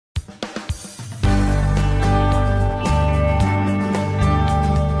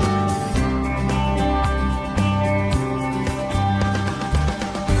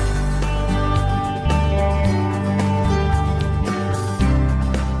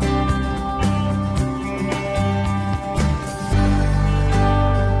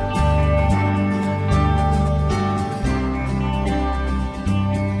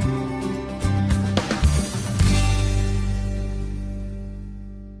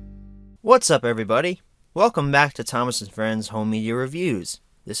What's up, everybody? Welcome back to Thomas & Friends Home Media Reviews.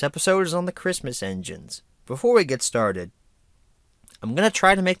 This episode is on the Christmas engines. Before we get started, I'm going to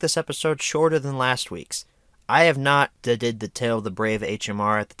try to make this episode shorter than last week's. I have not did the Tale of the Brave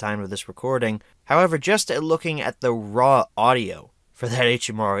HMR at the time of this recording. However, just at looking at the raw audio for that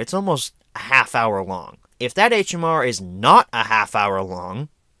HMR, it's almost a half hour long. If that HMR is not a half hour long,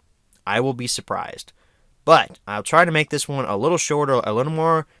 I will be surprised. But I'll try to make this one a little shorter, a little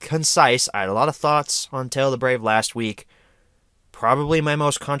more concise. I had a lot of thoughts on Tale of the Brave last week. Probably my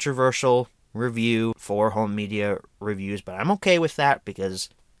most controversial review for home media reviews, but I'm okay with that because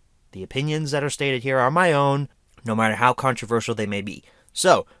the opinions that are stated here are my own, no matter how controversial they may be.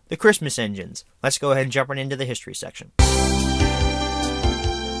 So, the Christmas engines. Let's go ahead and jump right into the history section.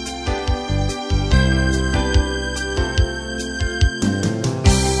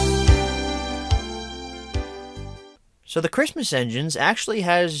 So the Christmas engines actually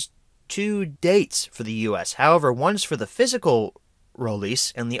has two dates for the US. However, one is for the physical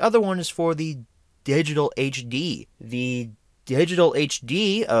release and the other one is for the digital HD. The digital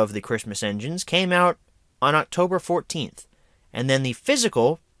HD of the Christmas engines came out on October 14th. And then the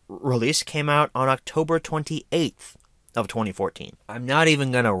physical release came out on October 28th of 2014. I'm not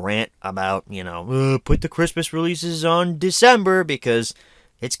even going to rant about, put the Christmas releases on December, because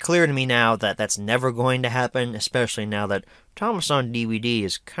it's clear to me now that that's never going to happen, especially now that Thomas on DVD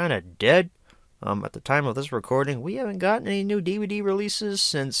is kind of dead. At the time of this recording, we haven't gotten any new DVD releases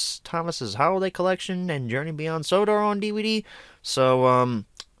since Thomas's Holiday Collection and Journey Beyond Soda are on DVD. So,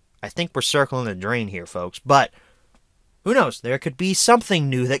 I think we're circling the drain here, folks. But, who knows? There could be something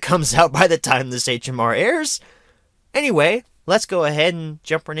new that comes out by the time this HMR airs. Anyway, let's go ahead and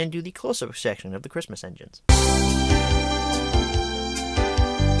jump right into the close-up section of the Christmas engines.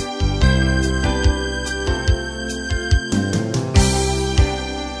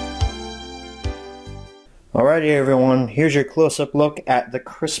 Alrighty everyone, here's your close-up look at the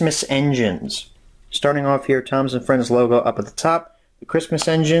Christmas engines. Starting off here, Thomas & Friends logo up at the top, the Christmas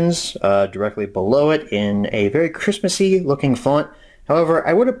engines directly below it in a very Christmassy looking font. However,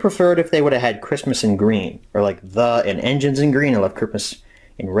 I would have preferred if they would have had Christmas in green, or like the and engines in green. I love Christmas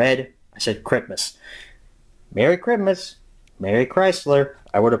in red. I said Christmas. Merry Christmas, Merry Chrysler.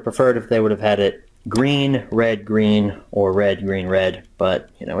 I would have preferred if they would have had it green, or red, green, red, but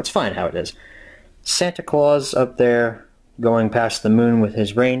it's fine how it is. Santa Claus up there going past the moon with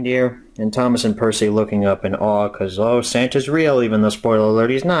his reindeer, and Thomas and Percy looking up in awe because, oh, Santa's real, even though, spoiler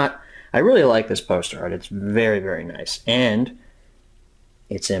alert, he's not. I really like this poster art. It's very, very nice. And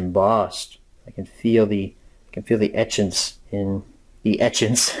it's embossed. I can feel the etchings in the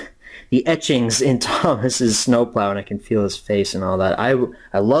etchings in Thomas's snowplow, and I can feel his face and all that. I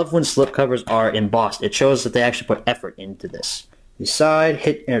love when slipcovers are embossed. It shows that they actually put effort into this. The side,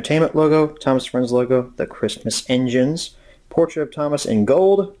 Hit Entertainment logo, Thomas Friends logo, the Christmas engines, portrait of Thomas in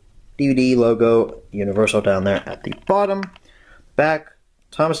gold, DVD logo, Universal down there at the bottom. Back,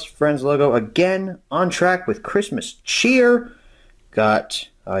 Thomas Friends logo again, on track with Christmas cheer. Got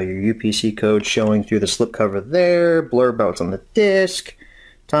your UPC code showing through the slipcover there, blurb about what's on the disc.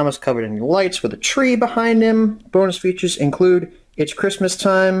 Thomas covered in lights with a tree behind him. Bonus features include It's Christmas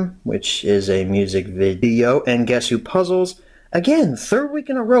Time, which is a music video, and Guess Who Puzzles. Again, third week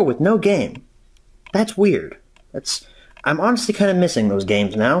in a row with no game. That's weird. I'm honestly kind of missing those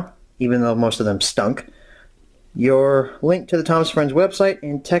games now, even though most of them stunk. Your link to the Thomas Friends website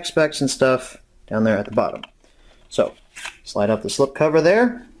and tech specs and stuff down there at the bottom. So, slide up the slipcover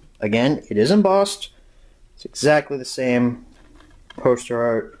there. Again, it is embossed. It's exactly the same poster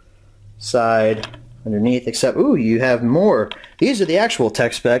art side underneath, except, ooh, you have more. These are the actual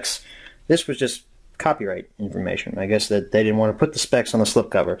tech specs. This was just copyright information. I guess that they didn't want to put the specs on the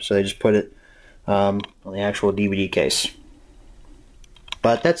slipcover, so they just put it on the actual DVD case.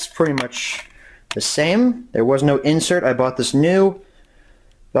 But that's pretty much the same. There was no insert. I bought this new.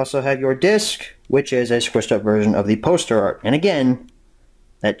 You also have your disc, which is a squished up version of the poster art. And again,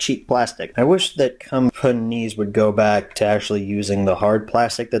 that cheap plastic. I wish that companies would go back to actually using the hard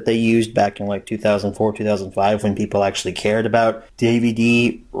plastic that they used back in like 2004, 2005 when people actually cared about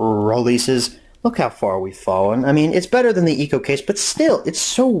DVD releases. Look how far we've fallen. I mean, it's better than the Eco case, but still, it's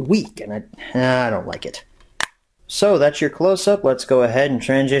so weak, and I don't like it. So, that's your close-up. Let's go ahead and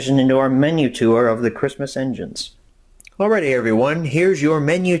transition into our menu tour of the Christmas engines. Alrighty, everyone, here's your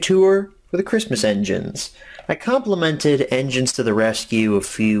menu tour for the Christmas engines. I complimented Engines to the Rescue a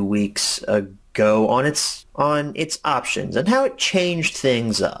few weeks ago on its options and how it changed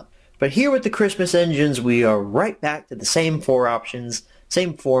things up. But here with the Christmas engines, we are right back to the same 4 options,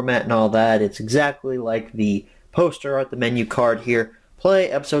 same format and all that. It's exactly like the poster art, the menu card here,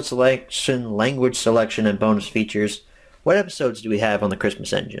 play, episode selection, language selection, and bonus features. What episodes do we have on the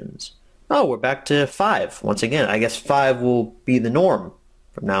Christmas Engines? Oh, we're back to 5. Once again, I guess 5 will be the norm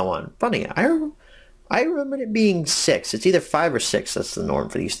from now on. Funny, I remember it being 6. It's either 5 or 6 that's the norm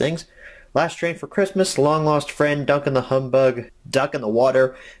for these things. Last Train for Christmas, Long Lost Friend, Duck in the Humbug, Duck in the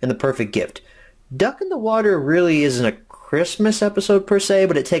Water, and The Perfect Gift. Duck in the Water really isn't a Christmas episode per se,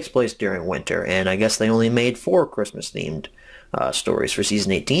 but it takes place during winter, and I guess they only made 4 Christmas-themed stories for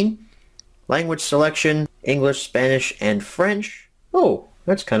Season 18. Language selection, English, Spanish, and French. Oh,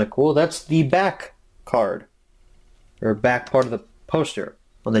 that's kind of cool. That's the back card, or back part of the poster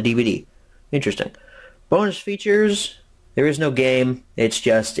on the DVD. Interesting. Bonus features, there is no game.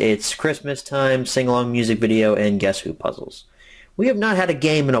 It's Christmas time, sing-along music video, and Guess Who puzzles. We have not had a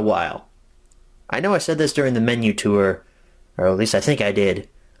game in a while. I know I said this during the menu tour, or at least I think I did.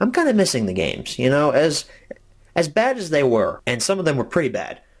 I'm kind of missing the games, you know, as bad as they were, and some of them were pretty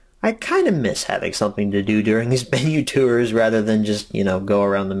bad. I kind of miss having something to do during these menu tours rather than just, you know, go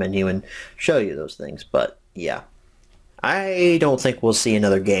around the menu and show you those things. But, yeah. I don't think we'll see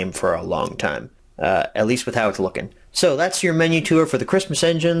another game for a long time, at least with how it's looking. So that's your menu tour for the Christmas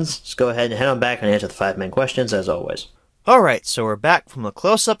Engines. Let's go ahead and head on back and answer the 5 main questions, as always. Alright, so we're back from the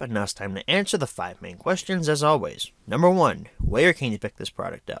close-up, and now it's time to answer the 5 main questions, as always. Number 1, where can you pick this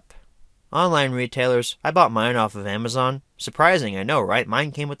product up? Online retailers. I bought mine off of Amazon. Surprising, I know, right?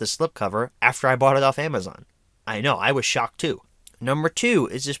 Mine came with the slipcover after I bought it off Amazon. I know, I was shocked too. Number 2,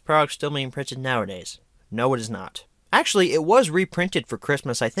 is this product still being printed nowadays? No, it is not. Actually, it was reprinted for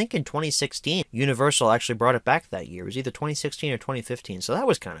Christmas, I think in 2016. Universal actually brought it back that year. It was either 2016 or 2015, so that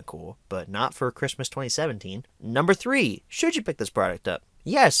was kind of cool, but not for Christmas 2017. Number 3, should you pick this product up?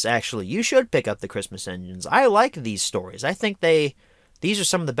 Yes, actually, you should pick up the Christmas Engines. I like these stories. I think these are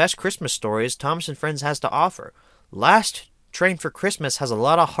some of the best Christmas stories Thomas & Friends has to offer. Last Train for Christmas has a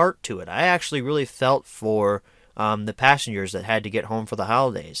lot of heart to it. I actually really felt for the passengers that had to get home for the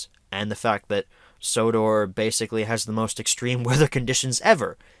holidays, and the fact that Sodor basically has the most extreme weather conditions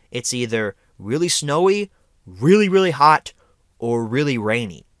ever. It's either really snowy, really, really hot, or really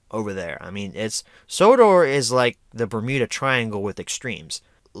rainy over there. I mean, Sodor is like the Bermuda Triangle with extremes.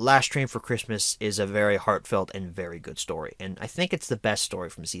 Last Train for Christmas is a very heartfelt and very good story, and I think it's the best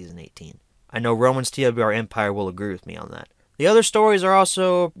story from Season 18. I know Roman's TWR Empire will agree with me on that. The other stories are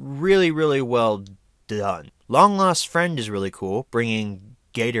also really, really well done. Long Lost Friend is really cool, bringing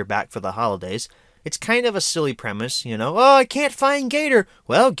Gator back for the holidays. It's kind of a silly premise, you know. Oh, I can't find Gator.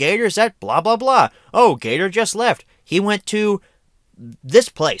 Well, Gator's at blah, blah, blah. Oh, Gator just left. He went to this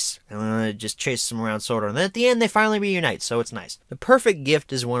place. And just chase him around Sodor. And then at the end, they finally reunite, so it's nice. The Perfect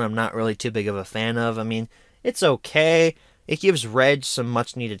Gift is one I'm not really too big of a fan of. I mean, it's okay. It gives Reg some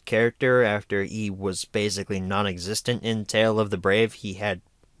much-needed character after he was basically non-existent in Tale of the Brave. He had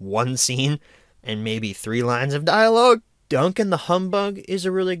 1 scene and maybe 3 lines of dialogue. Duck in the Humbug is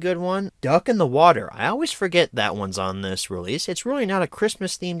a really good one. Duck in the Water. I always forget that one's on this release. It's really not a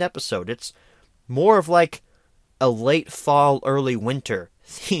Christmas-themed episode. It's more of like a late fall, early winter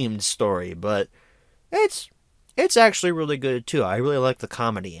themed story, but it's actually really good too. I really like the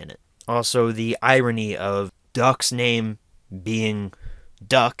comedy in it. Also, the irony of Duck's name being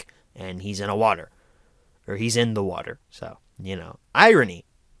Duck, and he's in a water. Or he's in the water. So, you know, irony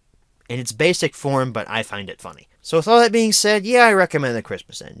in its basic form, but I find it funny. So with all that being said, yeah, I recommend the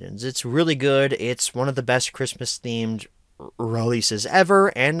Christmas Engines. It's really good. It's one of the best Christmas-themed releases ever,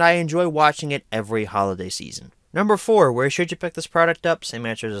 and I enjoy watching it every holiday season. Number 4, where should you pick this product up? Same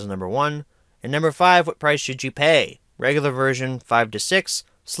answers as number 1. And number 5, what price should you pay? Regular version, 5 to 6.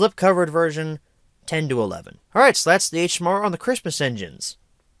 Slip-covered version, 10 to 11. Alright, so that's the HMR on the Christmas Engines.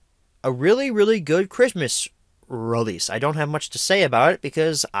 A really, really good Christmas release. I don't have much to say about it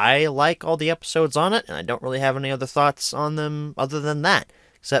because I like all the episodes on it, and I don't really have any other thoughts on them other than that.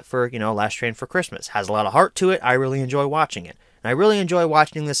 Except for, you know, Last Train for Christmas. Has a lot of heart to it. I really enjoy watching it. And I really enjoy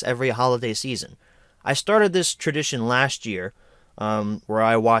watching this every holiday season. I started this tradition last year, where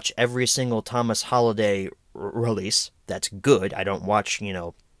I watch every single Thomas Holiday release. That's good. I don't watch, you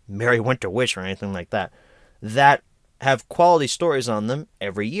know, Merry Winter Wish or anything like that. That have quality stories on them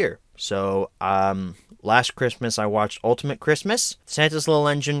every year. So, last Christmas I watched Ultimate Christmas, Santa's Little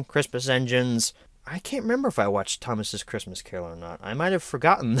Engine, Christmas Engines. I can't remember if I watched Thomas's Christmas Carol or not. I might have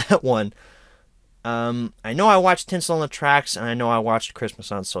forgotten that one. I know I watched Tinsel on the Tracks, and I know I watched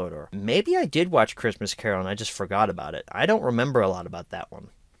Christmas on Sodor. Maybe I did watch Christmas Carol, and I just forgot about it. I don't remember a lot about that one.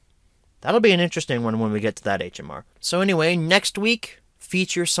 That'll be an interesting one when we get to that HMR. So anyway, next week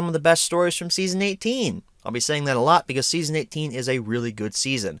features some of the best stories from Season 18. I'll be saying that a lot because Season 18 is a really good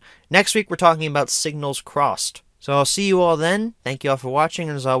season. Next week, we're talking about Signals Crossed. So I'll see you all then. Thank you all for watching,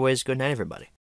 and as always, good night, everybody.